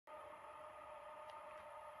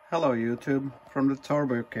Hello YouTube from the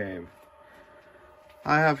Turbo Cave.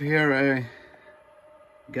 I have here a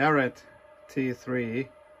Garrett T3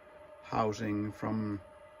 housing from,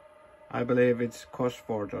 I believe it's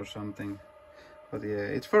Cosford or something, but yeah,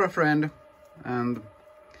 it's for a friend and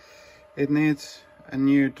it needs a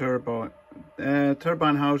new turbine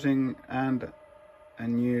housing and a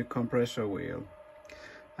new compressor wheel.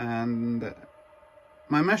 And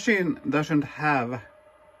my machine doesn't have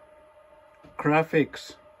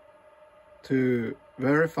graphics to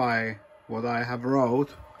verify what I have wrote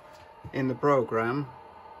in the program.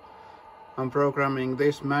 I'm programming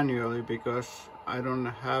this manually because I don't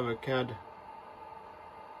have a CAD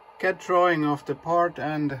drawing of the part,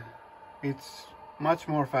 and it's much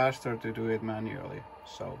more faster to do it manually.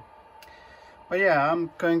 So, but yeah, I'm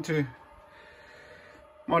going to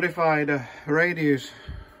modify the radius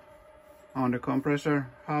on the compressor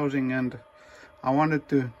housing, and I wanted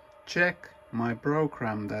to check my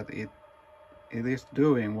program that it is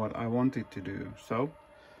doing what I want it to do. So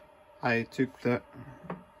I took the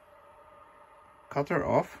cutter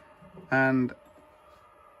off and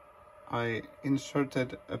I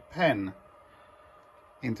inserted a pen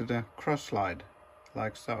into the cross slide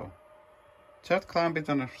like so. Just clamp it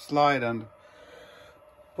on a slide and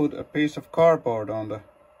put a piece of cardboard on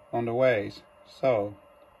the ways. So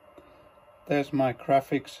there's my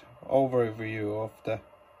graphics overview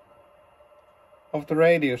of the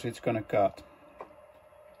radius it's gonna cut.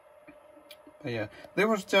 But yeah, there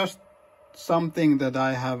was just something that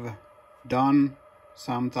I have done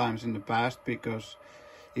sometimes in the past, because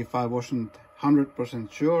if I wasn't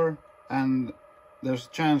 100% sure, and there's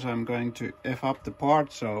a chance I'm going to F up the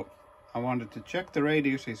part, so I wanted to check the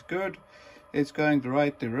radius is good, it's going the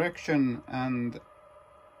right direction, and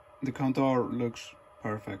the contour looks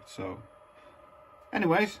perfect. So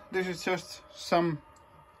anyways, this is just some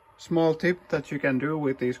small tip that you can do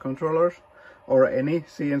with these controllers, or any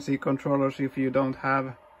CNC controllers, if you don't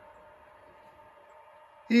have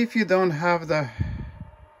the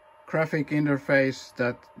graphic interface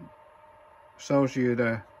that shows you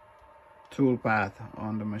the toolpath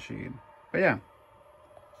on the machine. But yeah,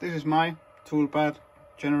 this is my toolpath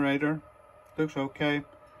generator. Looks okay.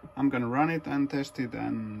 I'm gonna run it and test it,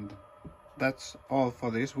 and that's all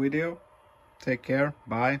for this video. Take care.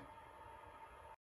 Bye.